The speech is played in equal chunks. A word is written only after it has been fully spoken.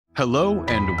Hello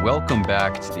and welcome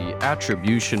back to the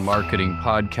Attribution Marketing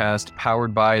Podcast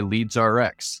powered by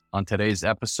LeadsRx. On today's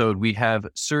episode, we have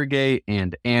Sergey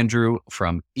and Andrew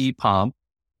from Epom,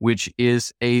 which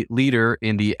is a leader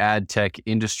in the ad tech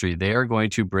industry. They are going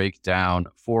to break down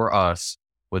for us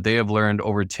what they have learned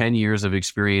over 10 years of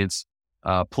experience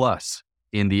plus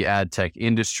in the ad tech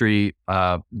industry,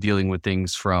 dealing with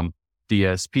things from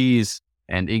DSPs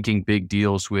and inking big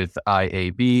deals with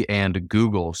IAB and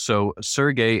Google. So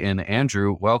Sergey and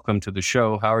Andrew, welcome to the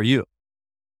show. How are you?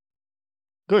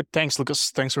 Good. Thanks,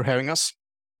 Lucas. Thanks for having us.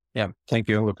 Yeah. Thank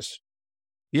you, Lucas.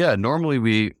 Yeah, normally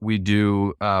we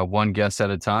do one guest at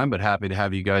a time, but happy to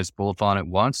have you guys both on at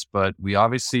once. But we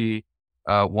obviously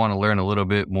want to learn a little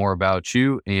bit more about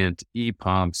you and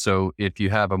Epom. So if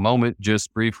you have a moment,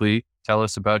 just briefly tell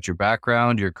us about your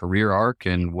background, your career arc,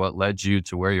 and what led you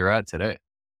to where you're at today.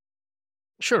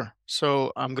 Sure.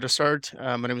 So I'm going to start.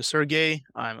 My name is Sergey.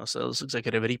 I'm a sales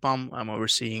executive at Epom. I'm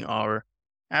overseeing our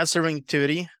ad serving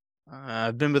activity.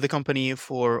 I've been with the company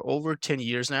for over 10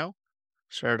 years now.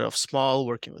 Started off small,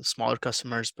 working with smaller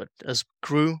customers, but as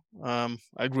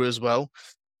I grew as well.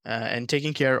 And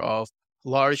taking care of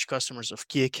large customers of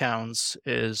key accounts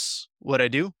is what I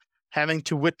do. Having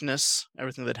to witness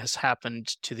everything that has happened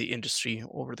to the industry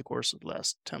over the course of the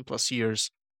last 10 plus years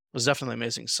was definitely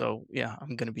amazing. So yeah,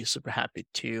 I'm going to be super happy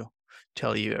to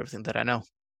tell you everything that I know.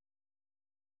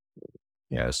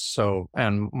 Yes. So,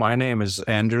 and my name is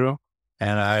Andrew,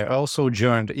 and I also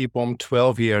joined Epom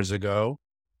 12 years ago.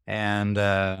 And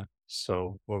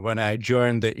so when I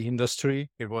joined the industry,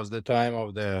 it was the time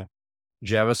of the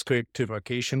JavaScript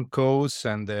deprecation codes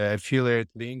and the affiliate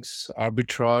links,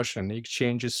 arbitrage and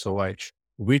exchanges. So I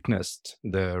witnessed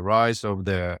the rise of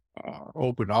the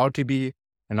open RTB.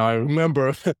 And I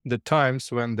remember the times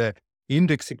when the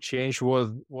index exchange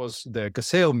was the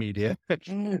Gazelle media.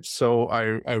 So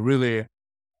I really,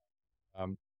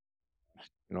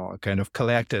 kind of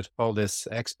collected all this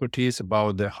expertise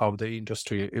about how the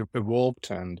industry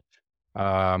evolved, and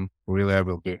really I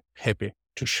will be happy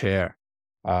to share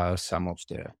some of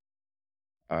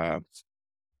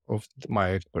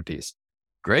my expertise.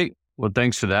 Great. Well,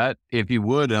 thanks for that. If you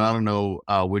would, and I don't know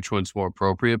which one's more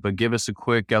appropriate, but give us a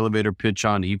quick elevator pitch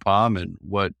on Epom and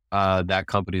what that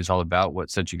company is all about,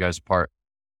 what sets you guys apart.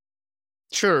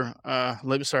 Sure. Let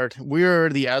me start. We're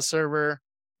the ad server.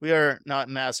 We are not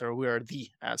an ad server. We are the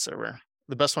ad server,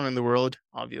 the best one in the world,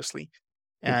 obviously.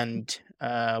 And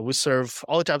we serve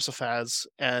all types of ads.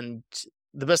 And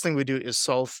the best thing we do is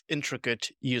solve intricate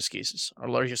use cases. Our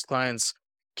largest clients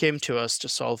came to us to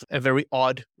solve a very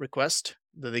odd request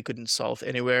that they couldn't solve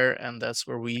anywhere. And that's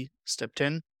where we stepped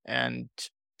in. And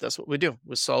that's what we do.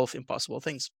 We solve impossible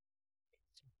things.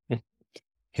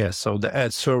 Yeah, so the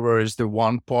ad server is the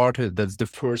one part that's the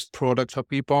first product of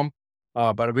Epom.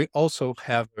 But we also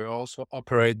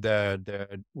operate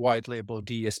the white label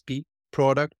DSP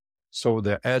product. So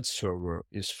the ad server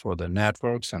is for the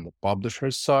networks and the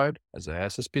publishers side as a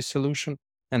SSP solution.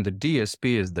 And the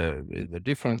DSP is the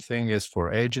different thing is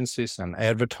for agencies and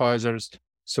advertisers.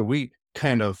 So we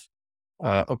kind of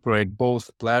operate both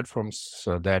platforms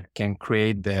so that can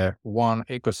create the one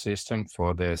ecosystem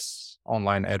for this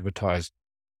online advertising.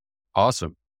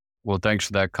 Awesome. Well, thanks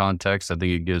for that context. I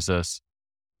think it gives us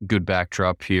good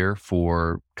backdrop here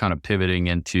for kind of pivoting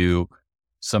into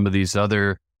some of these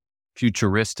other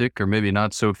futuristic, or maybe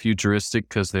not so futuristic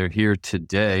because they're here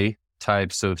today,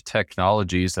 types of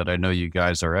technologies that I know you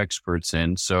guys are experts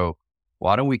in. So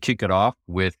why don't we kick it off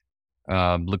with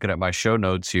looking at my show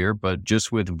notes here, but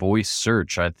just with voice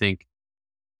search. I think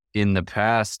in the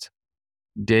past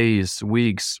days,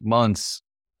 weeks, months,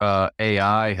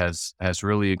 AI has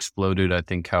really exploded. I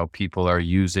think how people are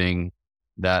using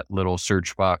that little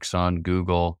search box on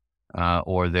Google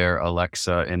or their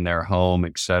Alexa in their home,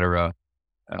 et cetera,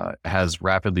 has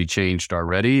rapidly changed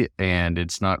already. And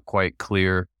it's not quite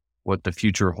clear what the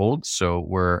future holds. So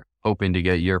we're hoping to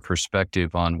get your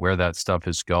perspective on where that stuff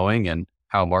is going and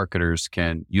how marketers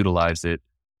can utilize it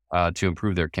to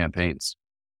improve their campaigns.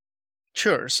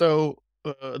 Sure. So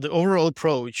the overall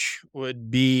approach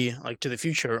would be to the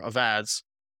future of ads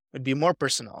would be a more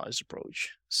personalized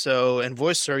approach. So, and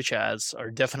voice search ads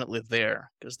are definitely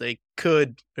there because they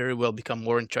could very well become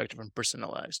more interactive and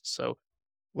personalized. So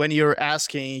when you're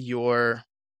asking your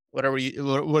whatever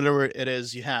it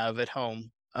is you have at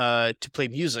home to play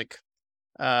music,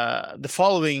 the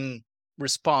following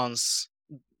response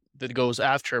that goes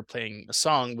after playing a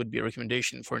song would be a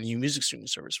recommendation for a new music streaming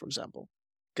service, for example,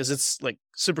 because it's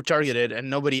super targeted and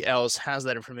nobody else has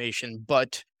that information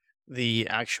but the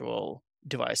actual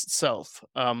device itself.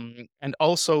 And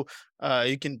also,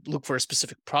 you can look for a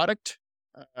specific product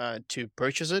to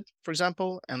purchase it, for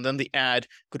example, and then the ad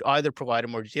could either provide a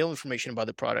more detailed information about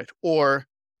the product or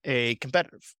a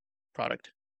competitive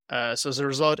product. So as a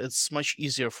result, it's much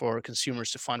easier for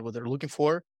consumers to find what they're looking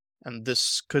for, and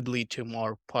this could lead to a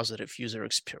more positive user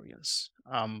experience.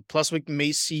 Plus, we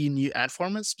may see new ad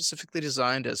formats specifically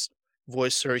designed as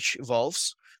voice search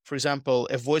evolves. For example,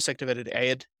 a voice-activated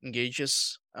ad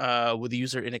engages with the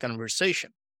user in a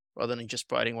conversation rather than just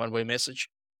providing one-way message.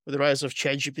 With the rise of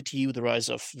ChatGPT, with the rise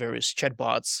of various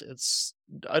chatbots,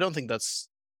 I don't think that's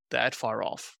that far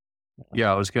off.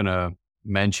 Yeah, I was going to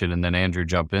mention, and then Andrew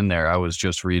jump in there. I was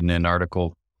just reading an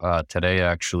article today,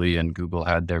 actually, and Google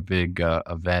had their big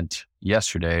event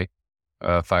yesterday,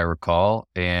 if I recall.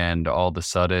 And all of a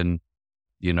sudden,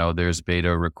 there's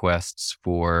beta requests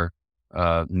for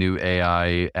new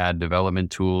AI ad development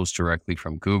tools directly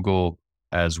from Google,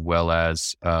 as well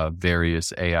as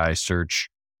various AI search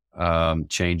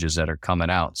changes that are coming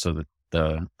out. So that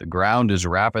the ground is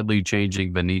rapidly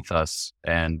changing beneath us,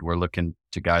 and we're looking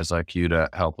to guys like you to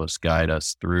help us guide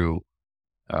us through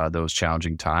those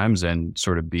challenging times and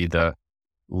sort of be the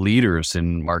leaders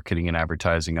in marketing and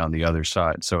advertising on the other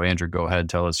side. So Andrew, go ahead,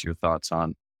 tell us your thoughts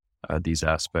on these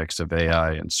aspects of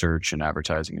AI and search and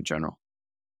advertising in general.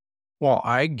 Well,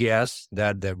 I guess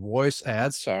that the voice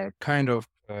ads are kind of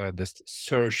the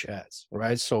search ads,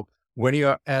 right? So when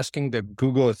you're asking the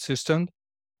Google Assistant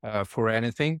for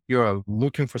anything, you're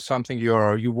looking for something,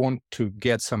 you want to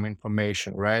get some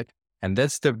information, right? And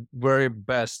that's the very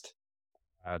best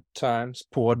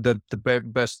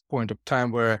best point of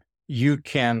time where you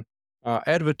can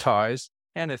advertise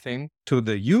anything to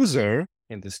the user,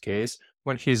 in this case,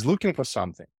 when he's looking for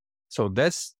something. So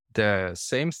that's the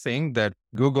same thing that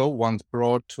Google once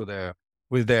brought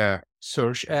with their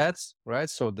search ads, right?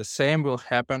 So the same will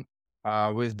happen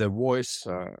with the voice,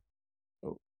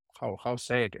 how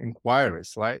say it,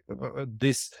 inquiries, right?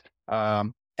 This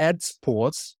ad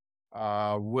spots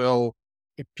will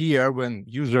appear when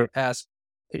user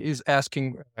is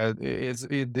asking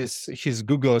his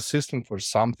Google Assistant for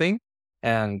something,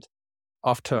 and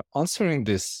after answering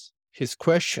user's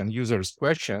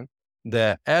question,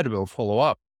 the ad will follow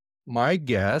up. My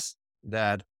guess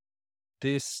that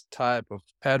this type of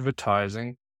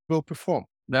advertising will perform.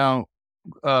 Now,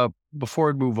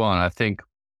 before we move on, I think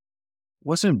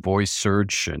wasn't voice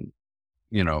search and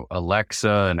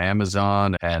Alexa and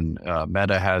Amazon and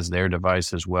Meta has their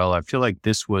device as well. I feel like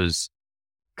this was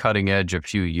cutting edge a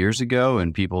few years ago,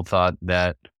 and people thought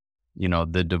that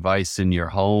the device in your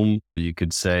home, you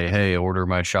could say, hey, order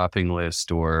my shopping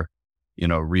list, or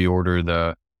reorder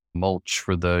the mulch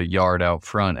for the yard out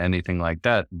front, anything like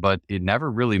that. But it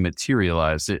never really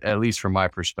materialized, at least from my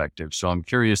perspective. So I'm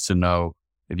curious to know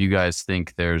if you guys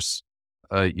think there's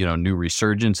new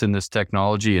resurgence in this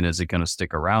technology, and is it going to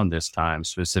stick around this time,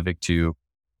 specific to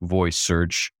voice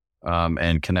search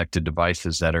and connected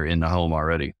devices that are in the home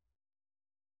already?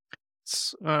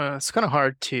 It's kind of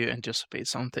hard to anticipate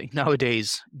something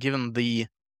nowadays, given the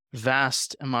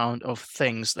vast amount of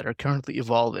things that are currently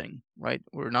evolving, right?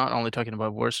 We're not only talking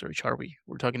about voice search, are we?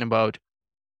 We're talking about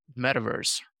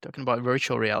metaverse, talking about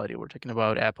virtual reality. We're talking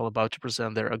about Apple about to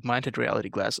present their augmented reality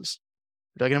glasses.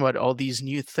 We're talking about all these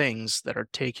new things that are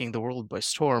taking the world by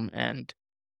storm. And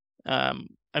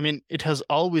it has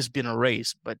always been a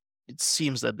race, but it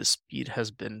seems that the speed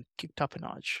has been kicked up a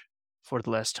notch for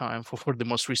the last time, for the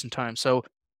most recent time. So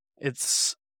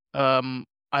it's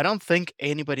I don't think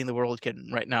anybody in the world can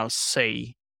right now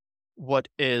say what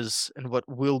is and what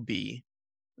will be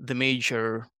the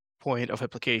major point of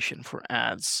application for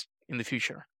ads in the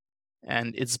future.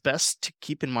 And it's best to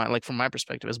keep in mind, like from my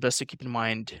perspective, it's best to keep in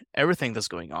mind everything that's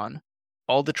going on,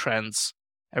 all the trends,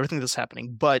 everything that's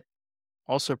happening, but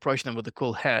also approach them with a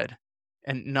cool head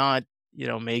and not,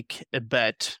 make a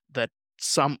bet that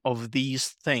some of these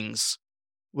things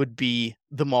would be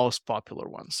the most popular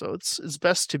ones. So it's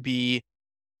best to be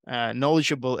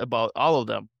knowledgeable about all of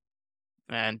them,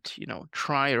 and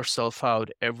try yourself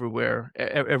out everywhere,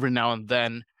 every now and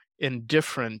then, in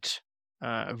different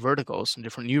verticals and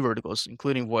different new verticals,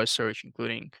 including voice search,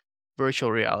 including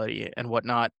virtual reality and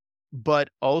whatnot. But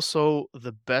also,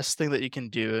 the best thing that you can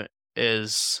do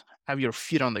is have your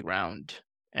feet on the ground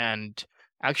and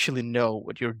actually know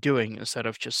what you're doing instead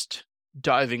of just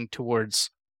diving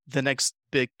towards the next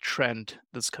big trend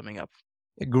that's coming up.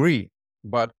 Agree.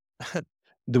 But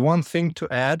the one thing to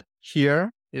add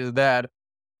here is that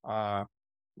I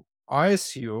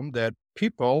assume that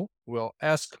people will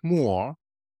ask more,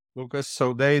 Lucas.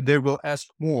 So they will ask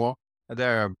more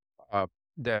their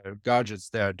gadgets,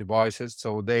 their devices.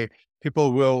 So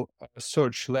people will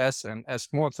search less and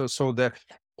ask more. So the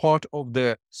part of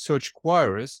the search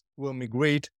queries will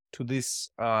migrate to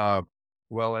this,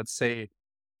 let's say,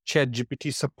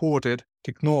 ChatGPT supported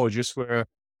technologies where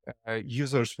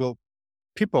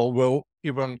people will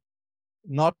even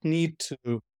not need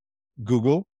to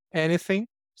Google anything,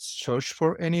 search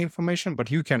for any information, but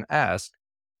you can ask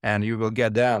and you will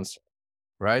get the answer,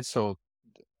 right? So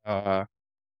uh,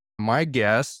 my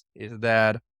guess is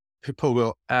that people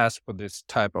will ask for this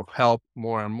type of help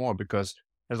more and more, because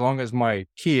as long as my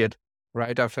kid,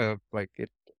 right after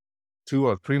 2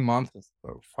 or 3 months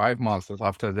or 5 months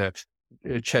after the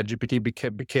ChatGPT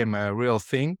became a real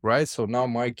thing, right? So now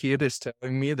my kid is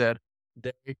telling me that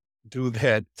they do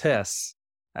their tests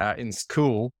in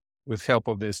school with help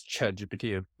of this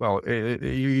ChatGPT. Well,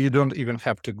 you don't even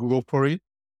have to Google for it.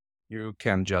 You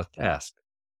can just ask.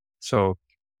 So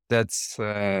that's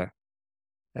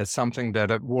something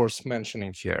that worth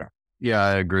mentioning here. Yeah,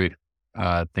 I agree.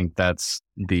 I think that's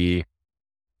the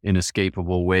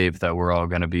inescapable wave that we're all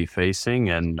going to be facing.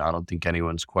 And I don't think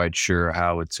anyone's quite sure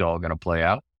how it's all going to play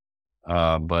out.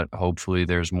 But hopefully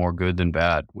there's more good than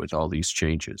bad with all these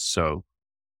changes. So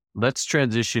let's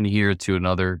transition here to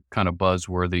another kind of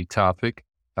buzzworthy topic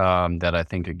that I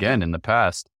think, again, in the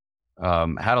past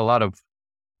had a lot of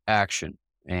action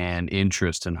and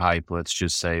interest and hype, let's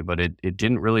just say, but it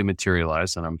didn't really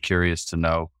materialize. And I'm curious to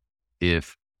know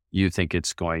if you think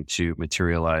it's going to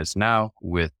materialize now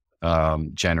with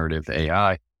generative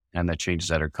AI and the changes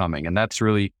that are coming. And that's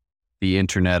really the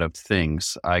Internet of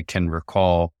Things. I can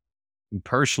recall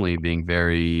personally being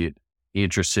very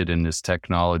interested in this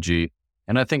technology.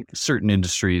 And I think certain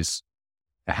industries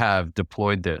have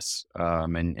deployed this,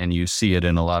 and you see it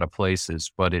in a lot of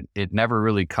places, but it never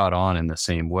really caught on in the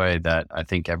same way that I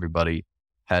think everybody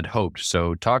had hoped.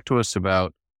 So talk to us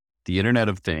about the Internet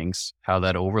of Things, how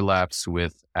that overlaps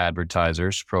with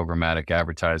advertisers, programmatic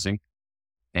advertising,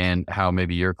 and how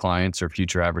maybe your clients or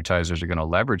future advertisers are going to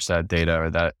leverage that data or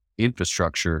that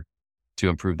infrastructure to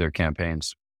improve their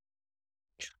campaigns.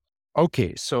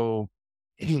 Okay, so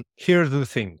here's the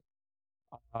thing.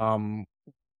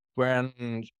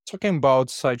 When talking about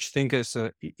such thing as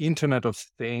Internet of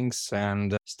Things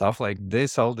and stuff like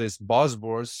this, all these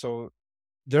buzzwords, so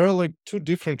there are like two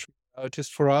different realities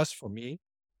for me,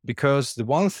 because the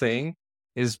one thing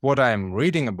is what I'm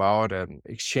reading about and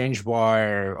Exchange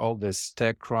Wire, all this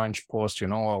TechCrunch posts,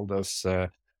 all those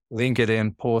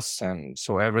LinkedIn posts, and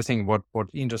so everything what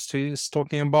industry is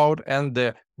talking about, and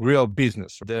the real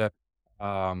business, the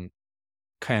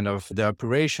kind of the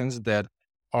operations that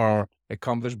are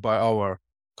accomplished by our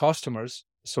customers.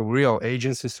 So real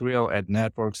agencies, real ad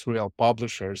networks, real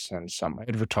publishers, and some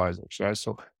advertisers, right?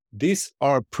 So these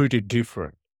are pretty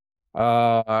different.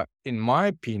 In my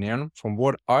opinion, from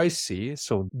what I see,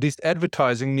 so this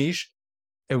advertising niche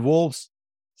evolves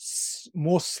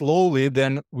more slowly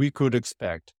than I could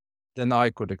expect.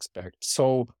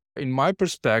 So in my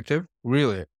perspective,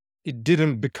 really, it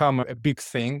didn't become a big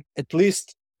thing, at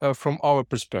least from our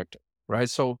perspective, right?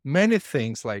 So many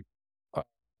things like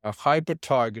hyper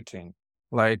targeting,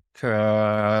 like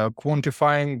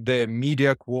quantifying the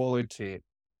media quality,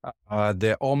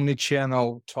 the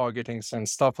omni-channel targetings and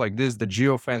stuff like this, the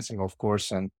geofencing, of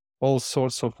course, and all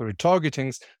sorts of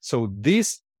retargetings. So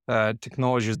these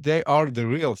technologies, they are the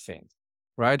real thing,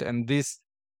 right? And this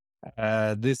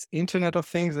Internet of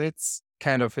Things, it's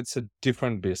a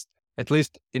different beast, at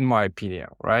least in my opinion,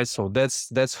 right? So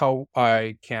that's how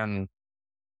I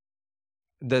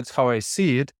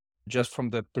see it, just from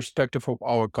the perspective of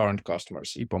our current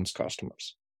customers, Epom's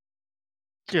customers.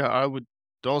 Yeah, I would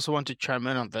also want to chime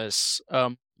in on this.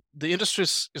 The industry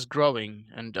is growing,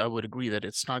 and I would agree that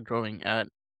it's not growing at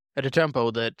a tempo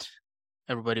that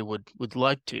everybody would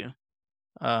like to.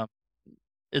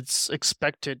 It's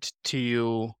expected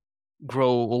to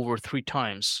grow over 3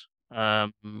 times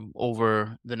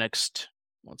over the next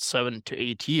 7 to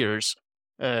 8 years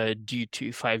due to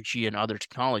 5G and other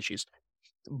technologies.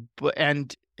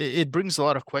 And it brings a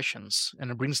lot of questions, and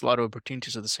it brings a lot of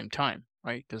opportunities at the same time,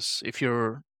 right? Because if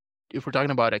we're talking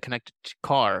about a connected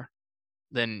car,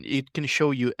 then it can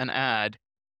show you an ad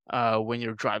when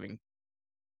you're driving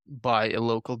by a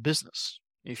local business.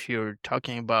 If you're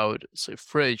talking about, say,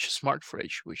 smart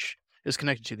fridge, which is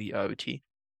connected to the IoT,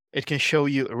 it can show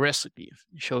you a recipe,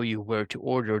 show you where to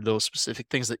order those specific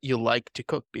things that you like to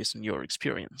cook based on your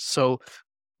experience. So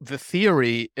the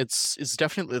theory, it's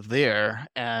definitely there,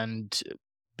 and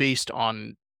based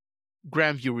on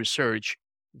Grand View research,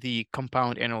 the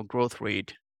compound annual growth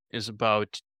rate is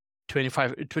about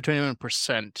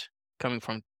 21% coming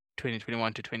from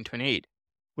 2021 to 2028,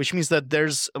 which means that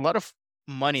there's a lot of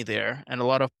money there and a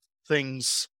lot of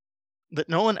things that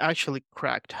no one actually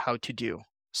cracked how to do.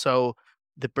 So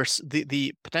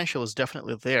the potential is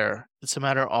definitely there. It's a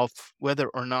matter of whether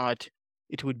or not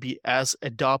it would be as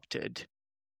adopted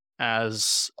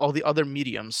as all the other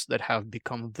mediums that have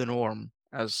become the norm,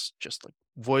 as just like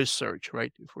voice search,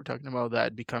 right? If we're talking about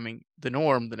that becoming the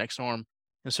norm, the next norm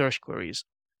in search queries,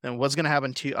 then what's going to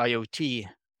happen to IoT?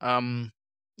 Um,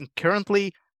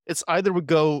 Currently, it's either we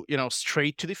go,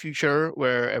 straight to the future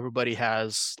where everybody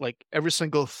has like every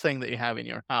single thing that you have in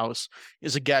your house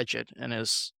is a gadget and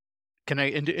is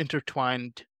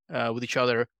intertwined with each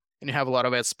other, and you have a lot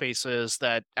of ad spaces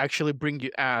that actually bring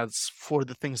you ads for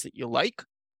the things that you like,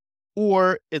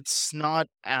 or it's not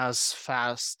as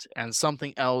fast and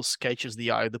something else catches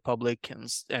the eye of the public,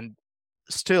 and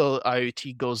still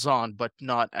IoT goes on, but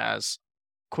not as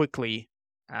quickly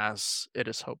as it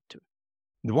is hoped to.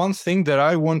 The one thing that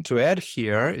I want to add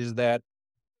here is that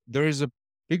there is a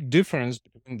big difference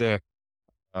between the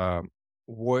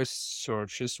voice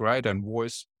searches, right, and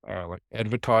voice like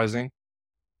advertising,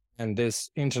 and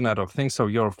this Internet of Things. So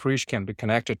your fridge can be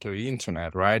connected to the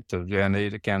internet, right? And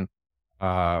it can,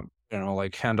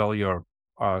 like handle your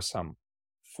some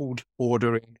food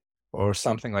ordering or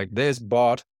something like this.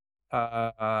 But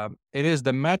it is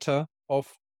the matter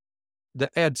of the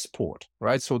ad sport,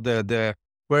 right? So the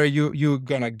where you're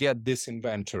gonna get this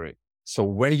inventory. So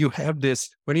when you have this,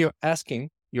 when you're asking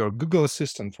your Google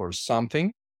Assistant for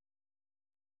something,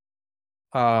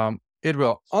 it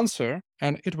will answer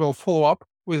and it will follow up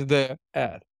with the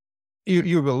ad.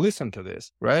 You will listen to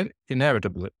this, right?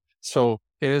 Inevitably. So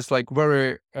it is like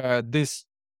very, this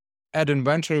ad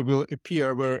inventory will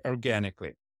appear very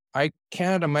organically. I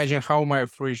can't imagine how my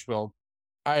fridge will,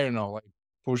 I don't know, like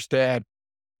push the ad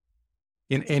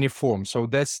in any form. So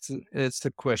it's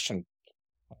the question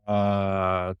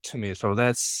to me. So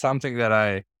that's something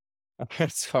that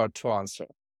it's hard to answer.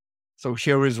 So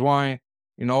here is why,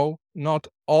 not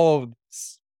all of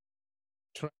these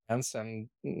trends and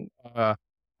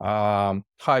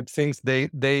hype things,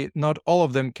 they not all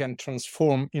of them can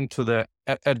transform into the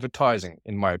advertising,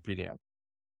 in my opinion.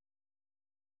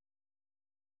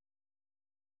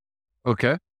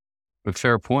 Okay. A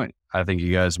fair point. I think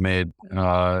you guys made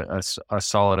a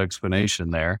solid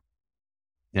explanation there.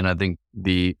 And I think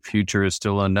the future is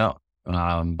still unknown.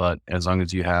 But as long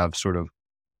as you have sort of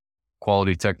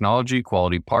quality technology,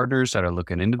 quality partners that are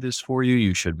looking into this for you,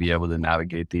 you should be able to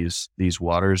navigate these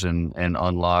waters and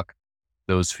unlock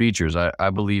those features. I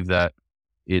believe that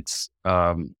it's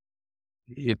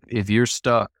if you're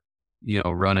stuck,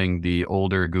 running the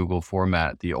older Google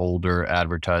format, the older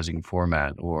advertising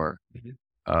format, or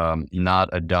not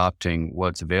adopting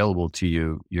what's available to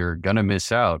you, you're going to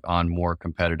miss out on more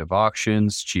competitive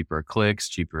auctions, cheaper clicks,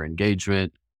 cheaper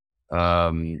engagement.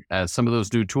 As some of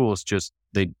those new tools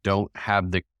they don't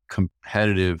have the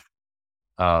competitive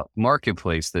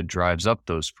marketplace that drives up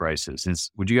those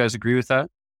prices. Would you guys agree with that?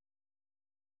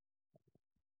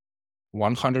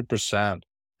 100%.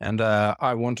 And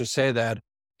I want to say that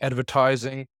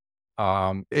advertising,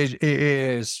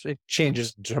 it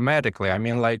changes dramatically. I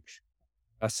mean, like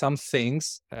some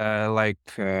things, again, like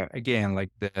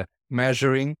the ad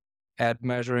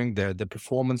measuring, the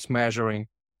performance measuring,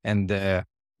 and the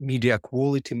media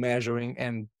quality measuring,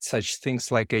 and such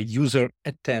things like a user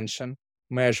attention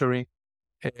measuring.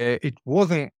 It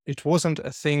wasn't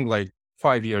a thing like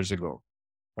 5 years ago,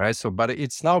 right? So, but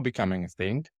it's now becoming a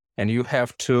thing, and you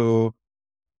have to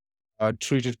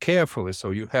treat it carefully.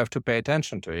 So you have to pay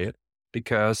attention to it,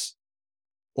 because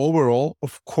overall,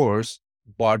 of course,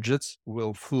 budgets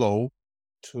will flow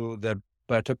to the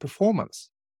better performance.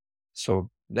 So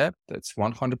that's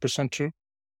 100% true.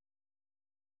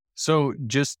 So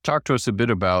just talk to us a bit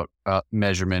about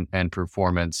measurement and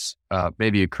performance,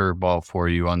 maybe a curveball for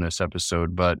you on this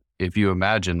episode. But if you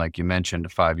imagine, like you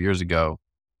mentioned 5 years ago,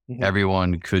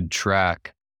 everyone could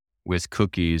track with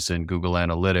cookies and Google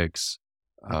Analytics,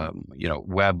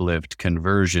 web lift,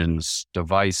 conversions,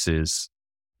 devices,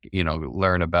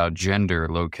 learn about gender,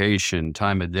 location,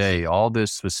 time of day, all the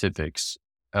specifics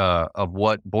of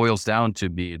what boils down to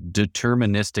be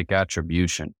deterministic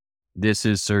attribution. This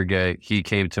is Sergey. He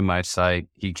came to my site.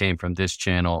 He came from this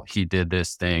channel. He did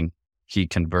this thing. He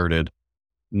converted.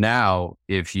 Now,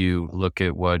 if you look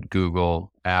at what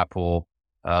Google, Apple,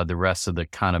 the rest of the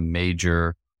kind of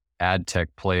major ad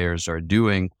tech players are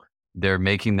doing, they're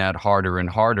making that harder and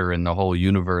harder. And the whole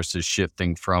universe is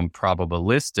shifting from from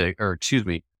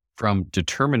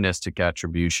deterministic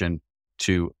attribution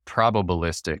to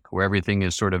probabilistic, where everything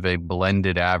is sort of a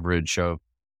blended average of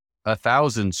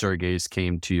 1,000 Sergeys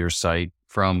came to your site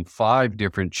from 5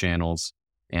 different channels,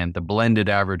 and the blended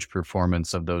average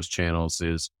performance of those channels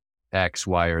is X,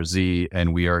 Y, or Z,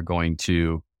 and we are going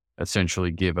to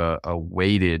essentially give a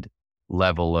weighted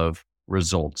level of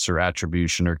results or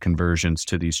attribution or conversions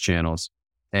to these channels.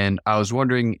 And I was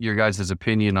wondering your guys'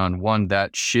 opinion on one,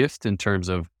 that shift in terms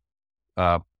of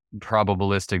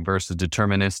probabilistic versus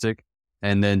deterministic,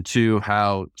 and then two,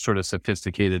 how sort of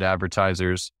sophisticated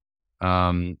advertisers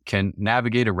can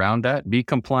navigate around that, be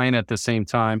compliant at the same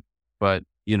time, but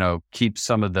keep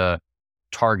some of the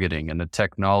targeting and the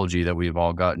technology that we've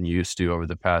all gotten used to over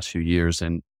the past few years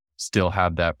and still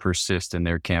have that persist in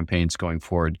their campaigns going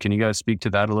forward. Can you guys speak to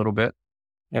that a little bit?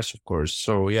 Yes, of course.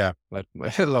 So yeah,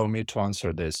 allow me to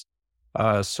answer this.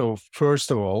 So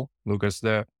first of all, Lucas,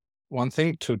 the one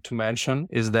thing to mention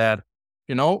is that,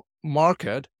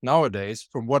 market nowadays,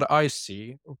 from what I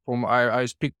see,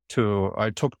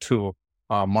 I talk to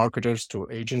marketers, to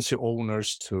agency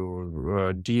owners,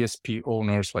 to DSP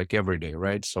owners, like every day,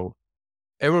 right? So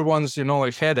everyone's,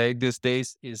 headache these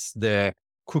days is the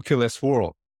cookieless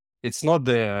world. It's not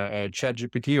the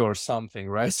ChatGPT or something,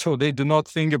 right? So they do not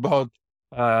think about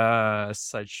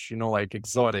such,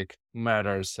 exotic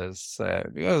matters as,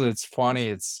 it's funny,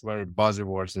 it's very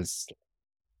buzzwords, it's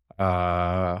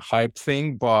hype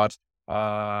thing, but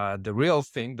the real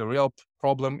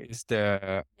problem is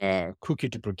the cookie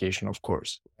deprecation, of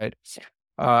course, right?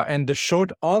 And the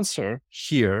short answer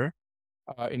here,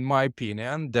 in my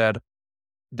opinion, that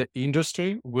the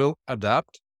industry will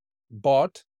adapt,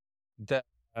 but the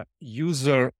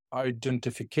user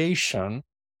identification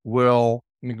will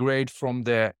migrate from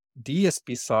the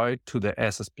DSP side to the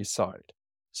SSP side.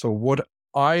 So what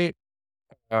I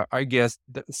guess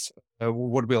that's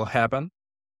what will happen.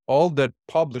 All the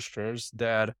publishers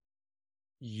that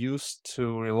used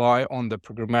to rely on the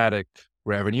programmatic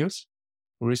revenues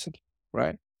recently,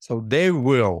 right? So they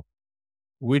will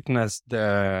witness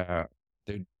the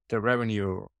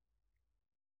revenue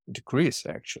decrease,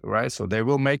 actually, right? So they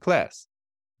will make less,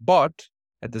 but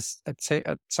at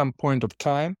some point of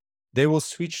time, they will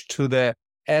switch to the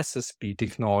SSP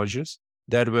technologies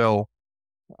that will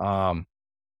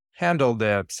handle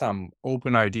some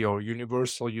open ID or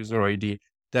universal user ID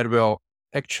that will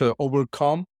actually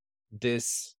overcome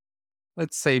this,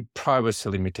 let's say, privacy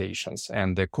limitations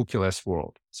and the cookieless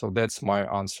world. So that's my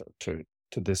answer to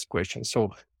this question.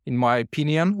 So in my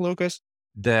opinion, Lucas,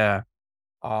 the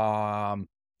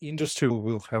industry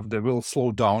will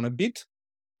slow down a bit,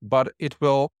 but it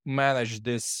will manage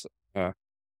this,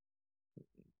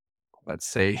 let's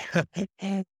say,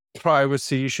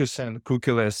 privacy issues and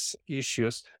cookieless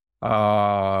issues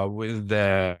with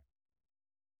the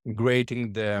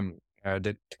grading the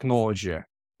technology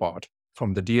part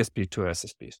from the DSP to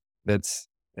SSPs. That's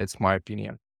my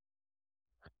opinion.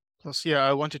 Plus, yeah,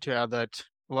 I wanted to add that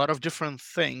a lot of different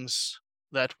things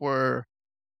that were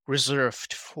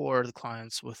reserved for the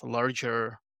clients with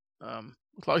larger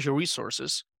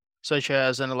resources, such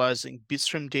as analyzing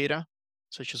bitstream data,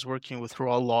 such as working with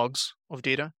raw logs of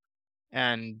data,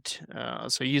 and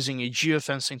so using a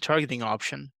geofencing targeting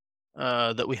option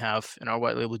that we have in our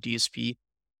white label DSP,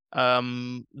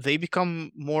 they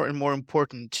become more and more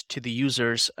important to the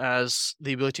users as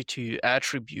the ability to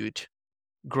attribute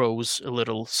grows a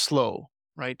little slow,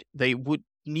 right? They would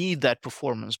need that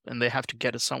performance and they have to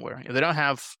get it somewhere. If they don't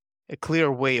have a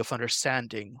clear way of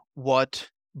understanding what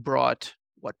brought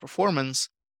what performance,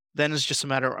 then it's just a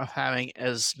matter of having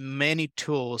as many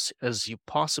tools as you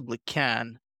possibly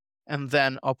can and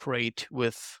then operate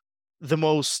with the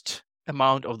most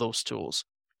amount of those tools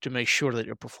to make sure that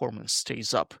your performance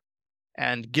stays up.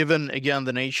 And given, again,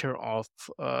 the nature of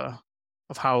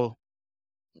how,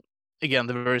 again,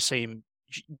 the very same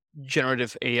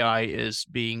generative AI is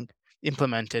being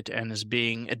implemented and is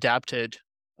being adapted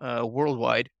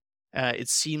worldwide, it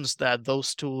seems that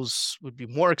those tools would be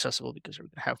more accessible because they're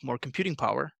going to have more computing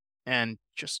power and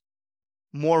just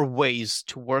more ways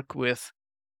to work with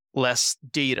less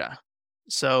data.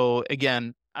 So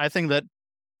again, I think that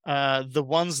the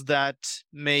ones that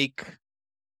make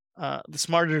the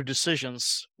smarter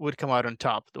decisions would come out on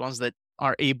top. The ones that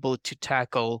are able to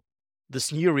tackle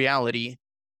this new reality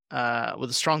with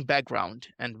a strong background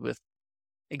and with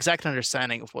exact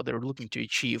understanding of what they're looking to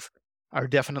achieve are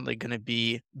definitely going to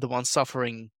be the ones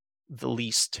suffering the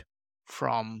least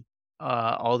from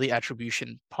all the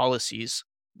attribution policies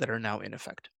that are now in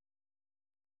effect.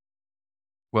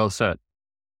 Well said.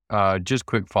 Just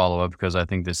quick follow-up, because I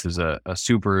think this is a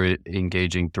super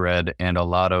engaging thread, and a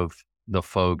lot of the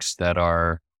folks that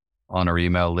are on our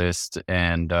email list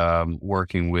and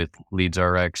working with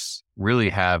LeadsRx really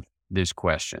have this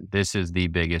question. This is the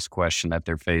biggest question that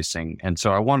they're facing. And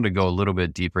so I wanted to go a little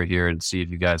bit deeper here and see if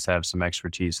you guys have some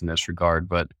expertise in this regard.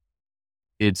 But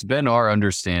it's been our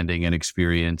understanding and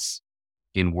experience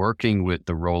in working with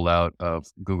the rollout of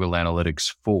Google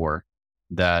Analytics 4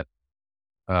 that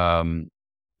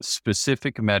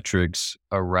specific metrics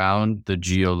around the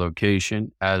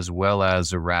geolocation as well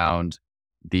as around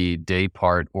the day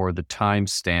part or the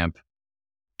timestamp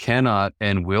cannot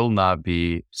and will not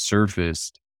be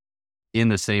surfaced in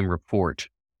the same report.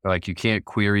 Like you can't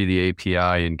query the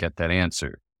API and get that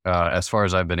answer, as far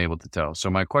as I've been able to tell. So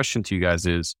my question to you guys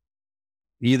is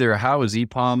either how is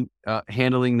Epom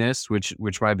handling this, which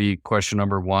might be question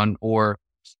number one, or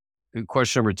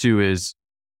question number two is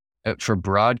for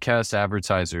broadcast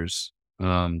advertisers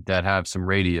that have some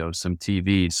radio, some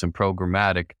TV, some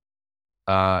programmatic,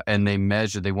 and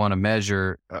they want to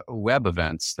measure web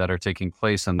events that are taking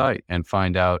place on night and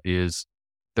find out is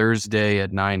Thursday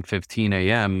at 9:15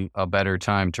 a.m. a better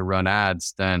time to run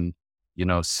ads than,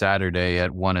 Saturday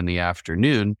at 1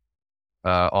 p.m,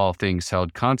 all things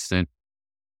held constant.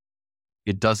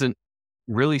 It doesn't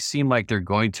really seem like they're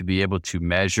going to be able to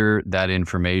measure that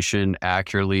information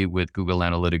accurately with Google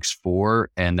Analytics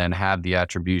 4 and then have the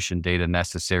attribution data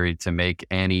necessary to make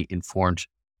any informed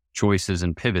choices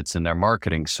and pivots in their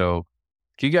marketing. So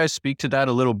can you guys speak to that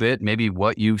a little bit? Maybe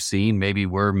what you've seen, maybe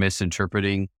we're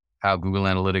misinterpreting how Google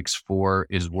Analytics 4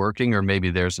 is working, or maybe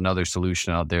there's another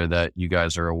solution out there that you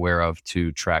guys are aware of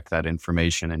to track that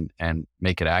information and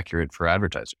make it accurate for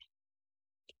advertisers.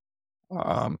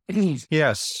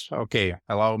 Yes. Okay.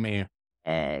 Allow me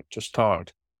to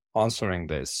start answering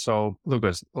this. So,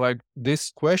 Lucas, like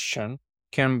this question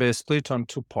can be split on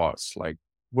two parts, like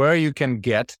where you can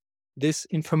get this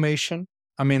information.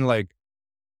 I mean, like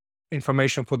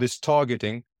information for this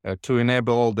targeting to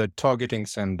enable all the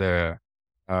targetings and the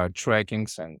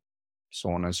trackings and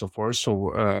so on and so forth.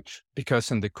 So,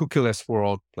 because in the cookieless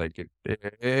world, like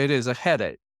it is a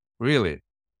headache, really.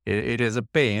 It is a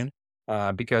pain.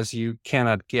 Because you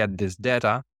cannot get this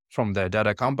data from the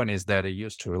data companies that are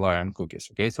used to rely on cookies.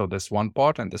 Okay, so that's one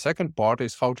part. And the second part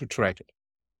is how to track it.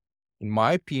 In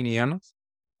my opinion,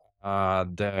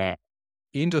 the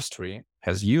industry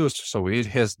has used, so it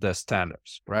has the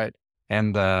standards, right?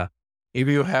 And if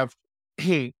you have,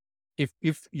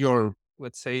 if you're,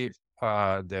 let's say,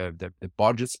 the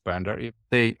budget spender, if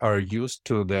they are used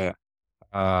to the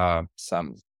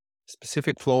some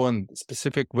specific flow and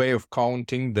specific way of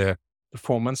counting the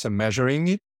performance and measuring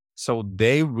it, so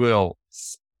they will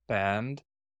spend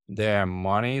their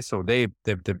money. So they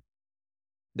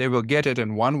will get it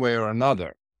in one way or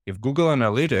another. If Google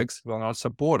Analytics will not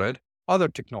support it, other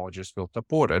technologies will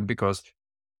support it because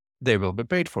they will be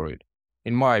paid for it,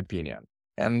 in my opinion.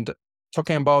 And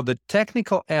talking about the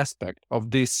technical aspect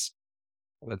of this,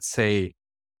 let's say,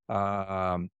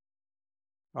 of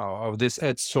this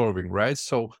ad serving, right?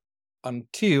 So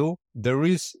until there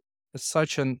is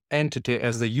such an entity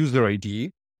as the user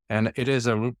ID, and it is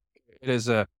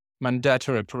a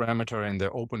mandatory parameter in the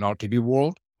OpenRTB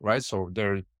world, right? So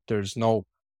there's no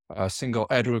single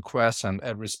ad request and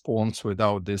ad response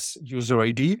without this user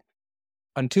ID.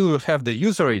 Until you have the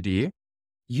user ID,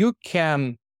 you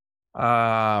can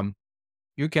add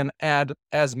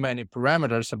as many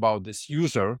parameters about this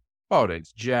user, about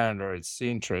its gender, its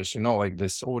interest, like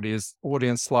this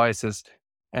audience slices,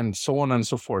 and so on and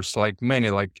so forth, like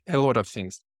a lot of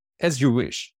things, as you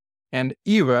wish. And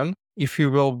even if you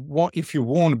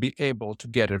won't be able to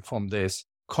get it from this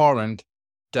current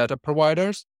data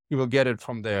providers, you will get it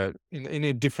from in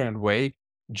a different way,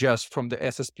 just from the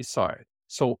SSP side.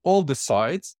 So all the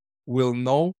sites will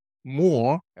know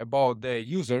more about their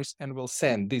users and will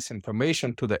send this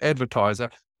information to the advertiser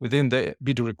within the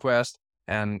bid request.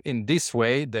 And in this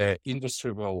way, the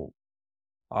industry will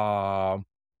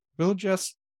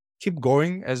just keep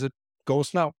going as it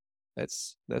goes now.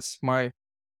 That's my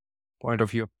point of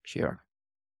view here.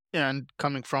 Yeah, and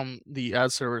coming from the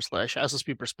ad server /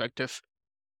 SSP perspective,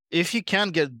 if you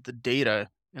can't get the data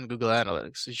in Google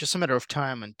Analytics, it's just a matter of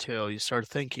time until you start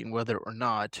thinking whether or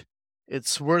not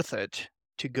it's worth it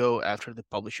to go after the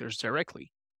publishers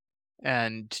directly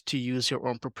and to use your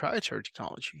own proprietary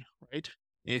technology, right?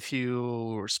 If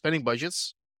you're spending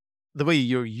budgets the way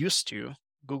you're used to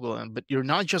Google, but you're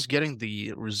not just getting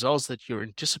the results that you're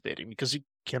anticipating because you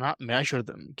cannot measure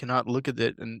them. You cannot look at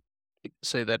it and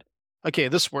say that, okay,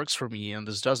 this works for me and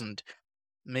this doesn't.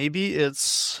 Maybe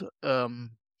it's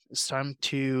time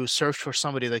to search for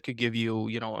somebody that could give you,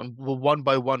 a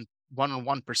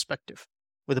one-on-one perspective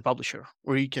with a publisher,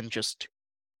 where you can just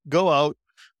go out,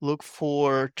 look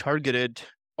for targeted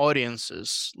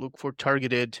audiences, look for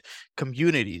targeted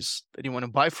communities that you want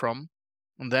to buy from,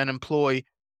 and then employ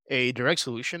a direct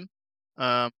solution,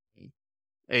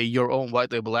 your own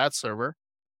white label ad server,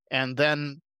 and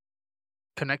then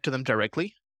connect to them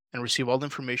directly and receive all the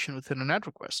information within an ad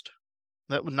request.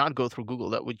 That would not go through Google.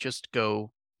 That would just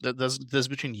go, that's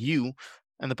between you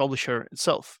and the publisher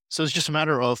itself. So it's just a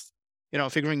matter of,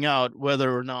 figuring out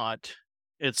whether or not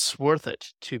it's worth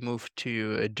it to move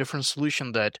to a different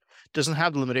solution that doesn't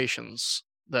have the limitations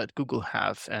that Google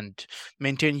have, and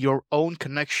maintain your own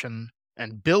connection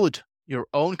and build your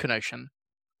own connection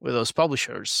with those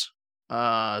publishers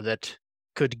that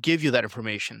could give you that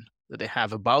information that they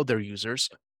have about their users,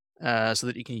 so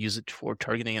that you can use it for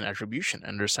targeting and attribution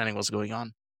and understanding what's going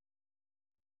on.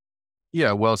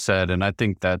 Yeah, well said. And I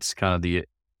think that's kind of the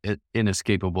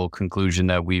inescapable conclusion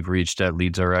that we've reached at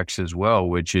LeadsRx as well,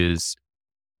 which is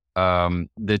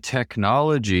the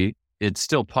technology, it's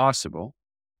still possible.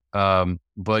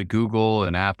 But Google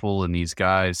and Apple and these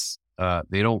guys,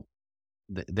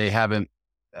 they haven't,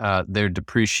 they're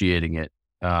depreciating it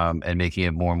and making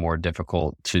it more and more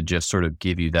difficult to just sort of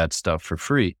give you that stuff for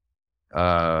free.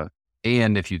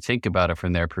 And if you think about it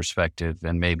from their perspective,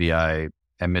 and maybe I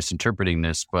am misinterpreting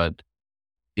this, but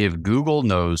if Google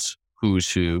knows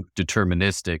who's who,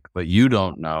 deterministic, but you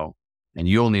don't know, and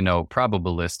you only know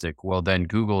probabilistic, well, then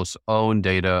Google's own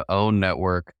data, own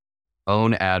network,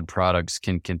 own ad products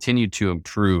can continue to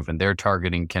improve, and their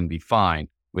targeting can be fine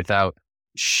without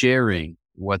sharing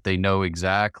what they know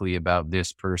exactly about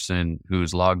this person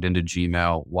who's logged into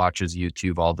Gmail, watches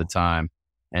YouTube all the time,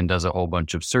 and does a whole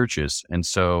bunch of searches. And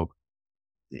so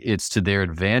it's to their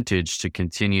advantage to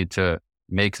continue to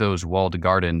make those walled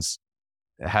gardens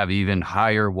have even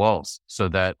higher walls, so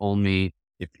that only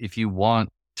if you want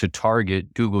to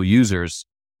target Google users,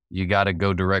 you got to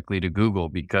go directly to Google,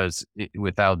 because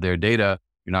without their data,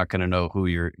 you're not going to know who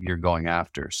you're going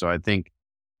after. So I think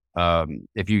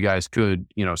if you guys could,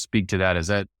 speak to that, is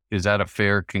that a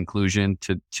fair conclusion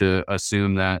to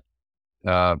assume that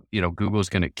Google's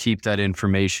going to keep that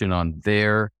information on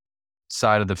their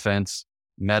side of the fence,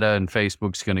 Meta and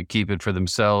Facebook's going to keep it for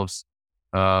themselves,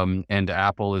 and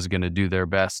Apple is going to do their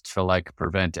best to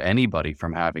prevent anybody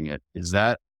from having it? Is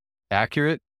that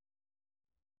accurate?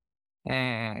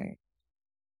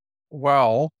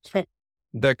 Well,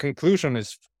 the conclusion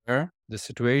is fair. The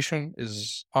situation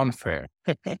is unfair,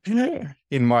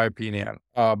 in my opinion.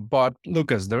 But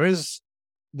Lucas, there is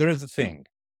a thing.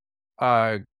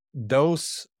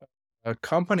 Those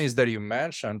companies that you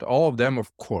mentioned, all of them,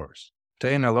 of course,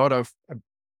 contain a lot of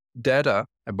data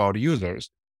about users,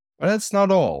 but that's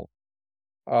not all.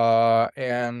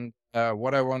 And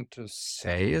what I want to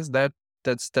say is that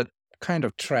that's that kind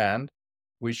of trend,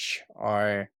 which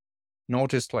I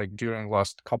noticed during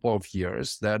last couple of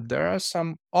years, that there are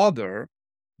some other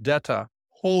data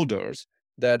holders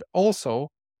that also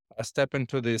step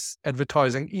into this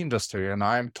advertising industry. And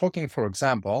I'm talking, for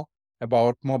example,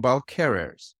 about mobile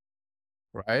carriers,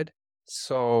 right?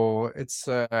 So it's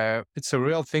a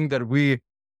real thing that we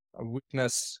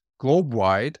witness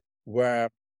globe-wide, where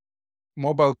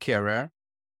mobile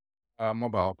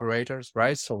operators,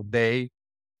 right? So they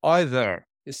either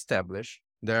establish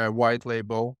their white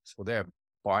label, so they're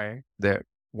buying their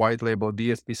white label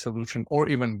DSP solution, or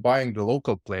even buying the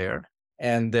local player.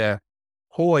 And the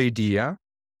whole idea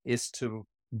is to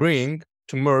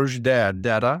merge their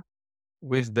data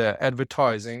with the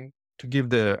advertising, to give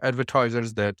the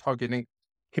advertisers the targeting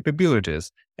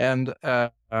capabilities. And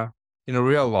in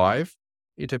real life,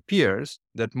 it appears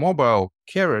that mobile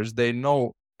carriers, they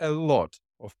know a lot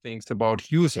of things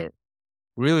about user,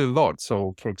 really a lot.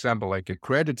 So, for example, like a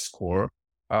credit score,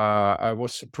 I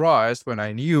was surprised when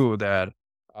I knew that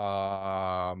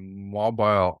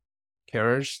mobile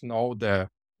carriers know the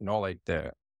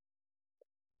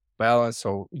balance,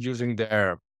 so using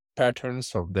their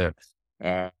patterns of the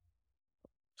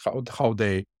how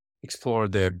they explore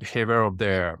the behavior of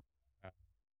their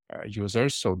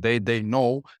users. So they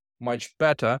know much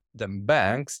better than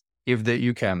banks if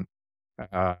you can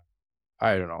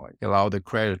allow the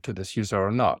credit to this user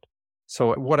or not.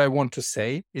 So what I want to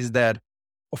say is that,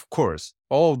 of course,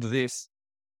 all of these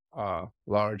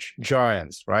large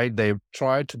giants, right? They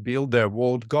try to build their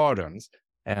walled gardens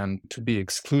and to be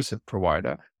exclusive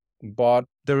provider, but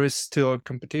there is still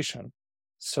competition.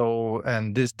 So,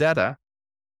 and this data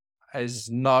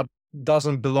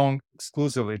doesn't belong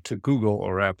exclusively to Google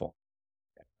or Apple.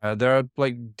 There are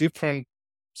different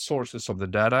sources of the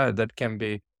data that can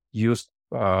be used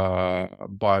by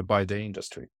the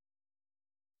industry.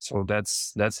 So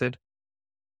that's it.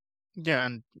 Yeah,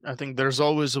 and I think there's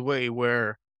always a way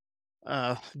where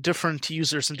different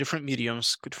users and different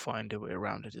mediums could find a way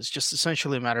around it. It's just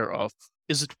essentially a matter of,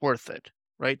 is it worth it,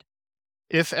 right?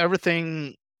 If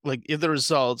everything, if the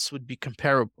results would be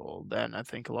comparable, then I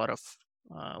think a lot of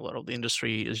the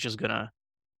industry is just gonna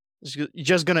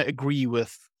agree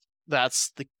with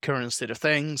that's the current state of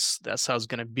things. That's how it's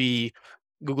gonna be.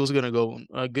 Google's gonna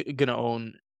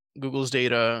own Google's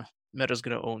data. Meta's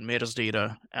going to own Meta's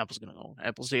data, Apple's going to own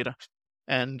Apple's data.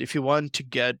 And if you want to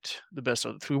get the best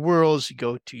of the three worlds, you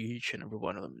go to each and every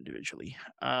one of them individually.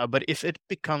 But if it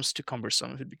becomes too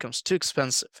cumbersome, if it becomes too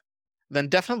expensive, then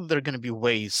definitely there are going to be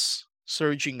ways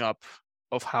surging up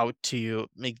of how to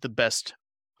make the best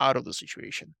out of the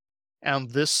situation. And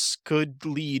this could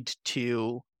lead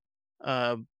to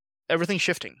everything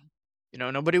shifting.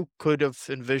 Nobody could have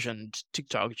envisioned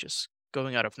TikTok just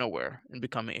going out of nowhere and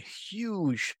becoming a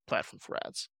huge platform for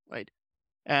ads, right?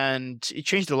 And it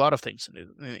changed a lot of things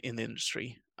in the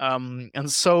industry.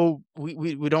 And so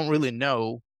we don't really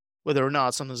know whether or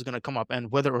not something's going to come up,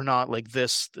 and whether or not like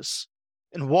this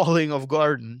walling of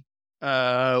garden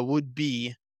would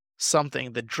be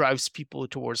something that drives people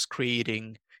towards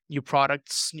creating new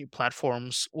products, new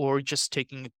platforms, or just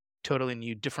taking a totally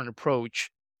new, different approach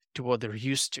to what they're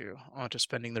used to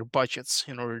spending their budgets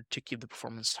in order to keep the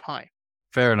performance high.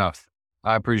 Fair enough.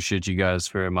 I appreciate you guys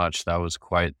very much. That was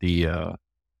quite the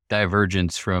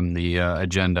divergence from the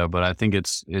agenda, but I think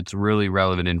it's really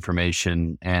relevant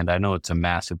information, and I know it's a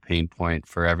massive pain point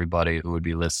for everybody who would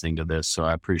be listening to this. So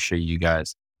I appreciate you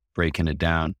guys breaking it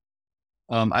down.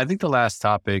 I think the last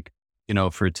topic,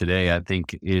 for today, I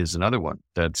think is another one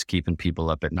that's keeping people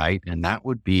up at night, and that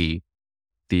would be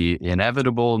the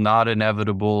inevitable, not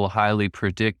inevitable, highly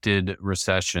predicted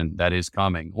recession that is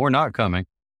coming, or not coming,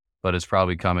 but it's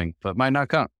probably coming, but might not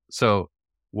come. So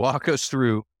walk us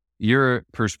through your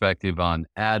perspective on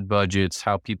ad budgets,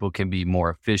 how people can be more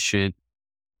efficient.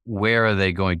 Where are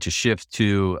they going to shift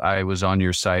to? I was on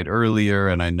your site earlier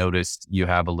and I noticed you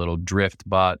have a little drift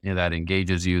bot that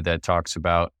engages you that talks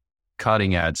about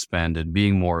cutting ad spend and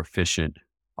being more efficient.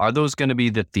 Are those going to be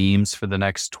the themes for the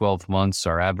next 12 months?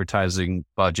 Are advertising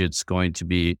budgets going to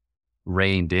be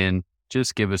reined in?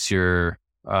 Just give us your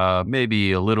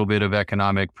maybe a little bit of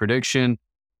economic prediction,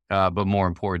 but more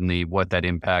importantly, what that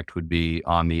impact would be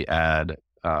on the ad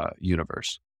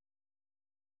universe.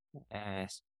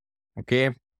 Yes. Okay.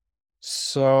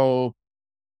 So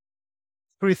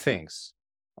 3 things.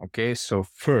 Okay. So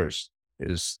first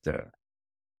is the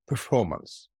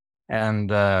performance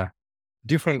and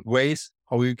different ways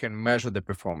how you can measure the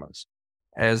performance.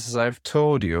 As I've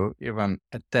told you, even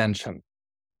attention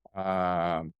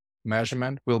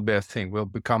measurement will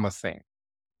become a thing,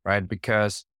 right?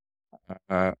 Because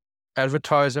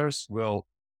advertisers will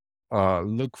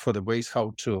look for the ways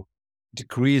how to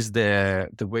decrease the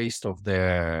waste of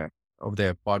their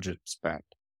budget spend.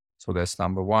 So that's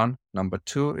number one. Number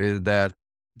two is that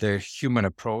the human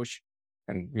approach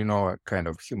and a kind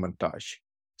of human touch.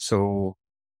 So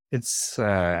it's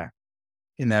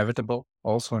inevitable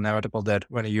that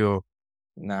when you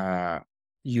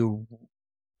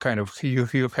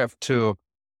have to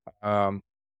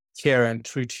care and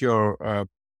treat your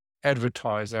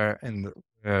advertiser and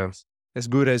as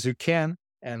good as you can,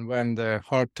 and when the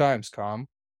hard times come,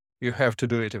 you have to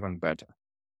do it even better.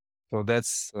 So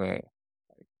that's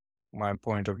my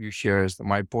point of view here.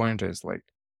 My point is like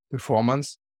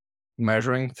performance,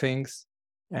 measuring things,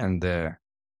 and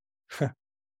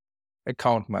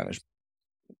account management.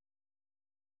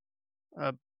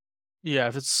 Yeah,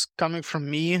 if it's coming from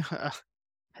me,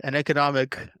 an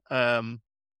economic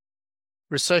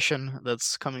recession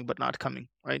that's coming but not coming,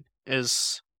 right,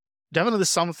 is definitely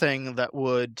something that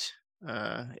would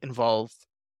involve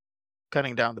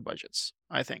cutting down the budgets,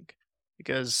 I think,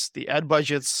 because the ad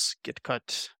budgets get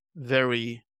cut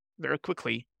very, very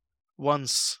quickly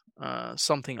once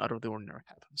something out of the ordinary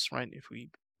happens, right? If we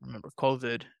remember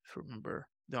COVID, if we remember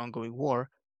the ongoing war,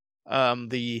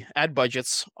 the ad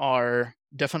budgets are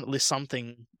definitely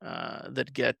something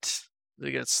that get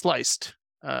sliced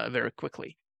very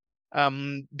quickly,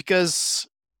 because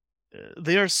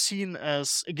they are seen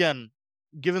as, again,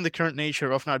 given the current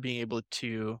nature of not being able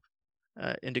to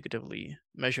indicatively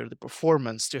measure the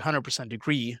performance to 100%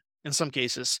 degree in some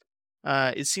cases,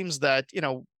 it seems that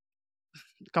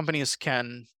companies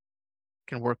can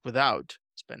work without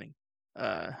spending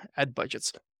ad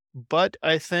budgets. But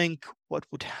I think what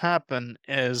would happen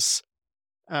is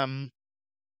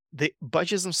the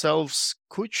budgets themselves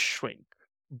could shrink,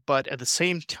 but at the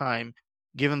same time,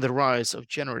 given the rise of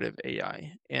generative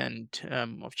AI and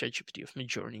of ChatGPT, of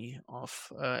Midjourney,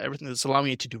 of everything that's allowing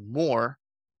you to do more,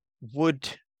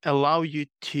 would allow you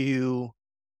to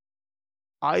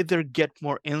either get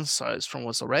more insights from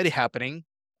what's already happening,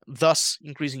 thus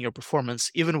increasing your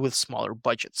performance even with smaller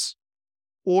budgets,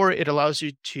 or it allows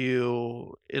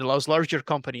larger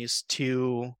companies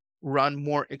to run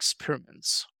more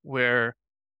experiments where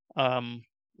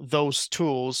those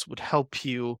tools would help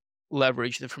you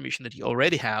leverage the information that you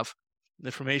already have, the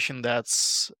information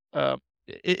that's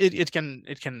it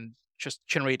can just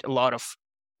generate a lot of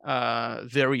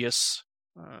various,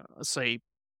 let's say,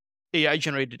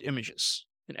 AI-generated images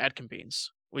in ad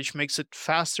campaigns, which makes it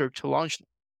faster to launch them,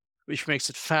 which makes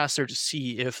it faster to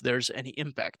see if there's any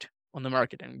impact on the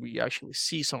market. And we actually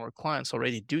see some of our clients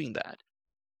already doing that.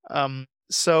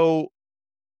 So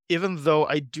even though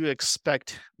I do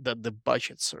expect that the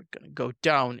budgets are going to go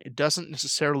down, it doesn't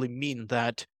necessarily mean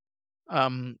that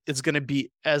it's going to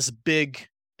be as big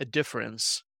a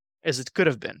difference as it could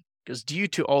have been, because due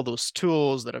to all those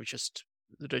tools that I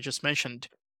just mentioned,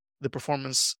 the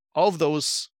performance of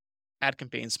those ad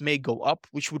campaigns may go up,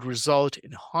 which would result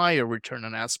in higher return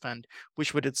on ad spend,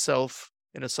 which would in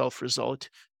itself result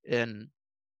in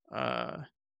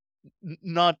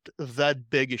not that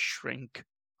big a shrink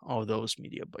of those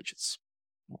media budgets.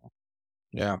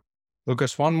 Yeah.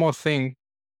 Lucas, one more thing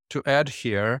to add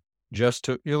here, just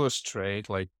to illustrate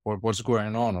like what's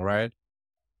going on, right?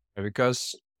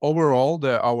 Because overall,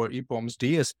 our Epom's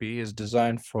DSP is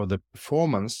designed for the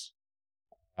performance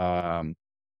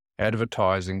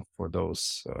advertising, for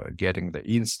those getting the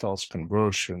installs,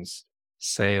 conversions,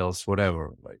 sales,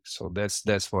 whatever. Like, so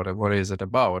that's what is it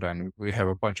about, and we have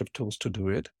a bunch of tools to do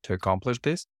it, to accomplish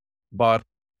this. But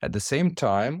at the same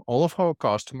time, all of our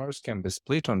customers can be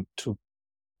split on two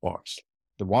parts.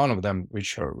 The one of them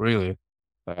which are really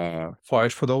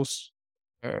fight for those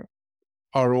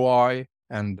ROI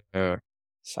and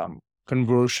some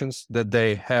conversions that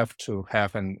they have to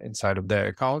have inside of their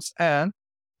accounts. And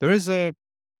there is a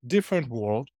different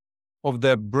world of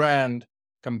the brand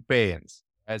campaigns.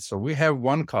 Right? So we have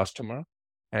one customer,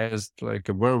 as like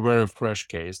a very, very fresh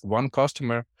case, one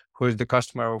customer who is the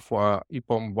customer of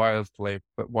Epom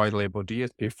white label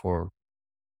DSP for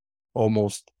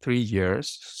almost 3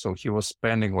 years. So he was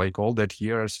spending like all that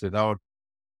years without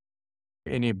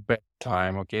any bad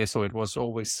time. Okay, so it was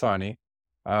always sunny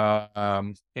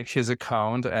in his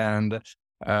account. And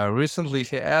recently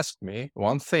he asked me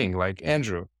one thing, like,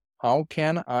 Andrew, how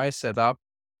can I set up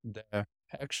the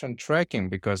action tracking?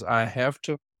 Because I have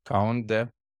to count the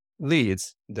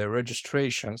leads, the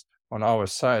registrations on our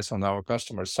side, on our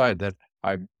customer side that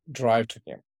I drive to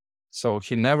him. So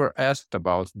he never asked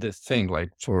about this thing, like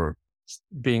for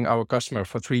being our customer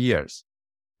for 3 years,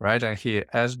 right? And he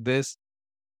asked this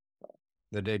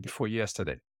the day before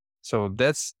yesterday. So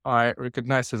that's, I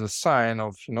recognize as a sign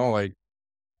of, like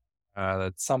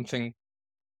that something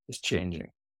is changing.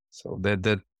 So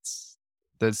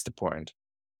that's the point.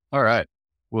 All right.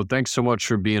 Well, thanks so much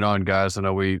for being on, guys. I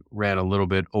know we ran a little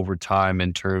bit over time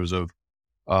in terms of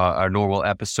our normal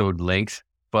episode length,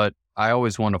 but I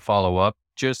always want to follow up.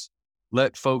 Just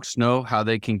let folks know how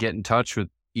they can get in touch with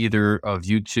either of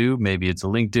you two. Maybe it's a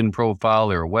LinkedIn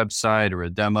profile or a website or a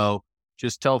demo.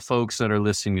 Just tell folks that are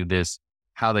listening to this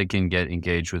how they can get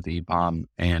engaged with Epom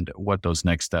and what those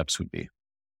next steps would be.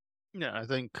 Yeah, I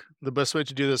think the best way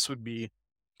to do this would be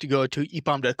to go to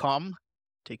epom.com,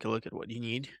 take a look at what you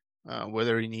need,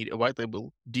 whether you need a white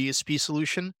label DSP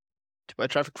solution to buy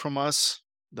traffic from us,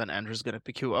 then Andrew's going to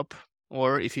pick you up.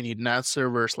 Or if you need an ad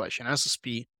server / an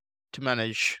SSP to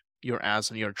manage your ads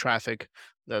and your traffic,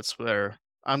 that's where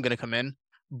I'm going to come in.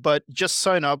 But just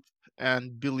sign up,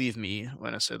 and believe me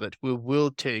when I say that we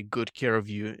will take good care of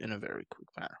you in a very quick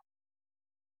manner.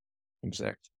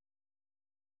 Exactly.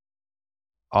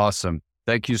 Awesome.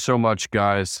 Thank you so much,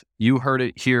 guys. You heard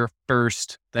it here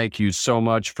first. Thank you so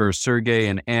much for Sergey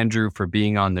and Andrew for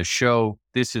being on the show.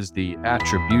 This is the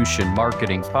Attribution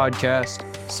Marketing Podcast,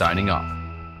 signing off.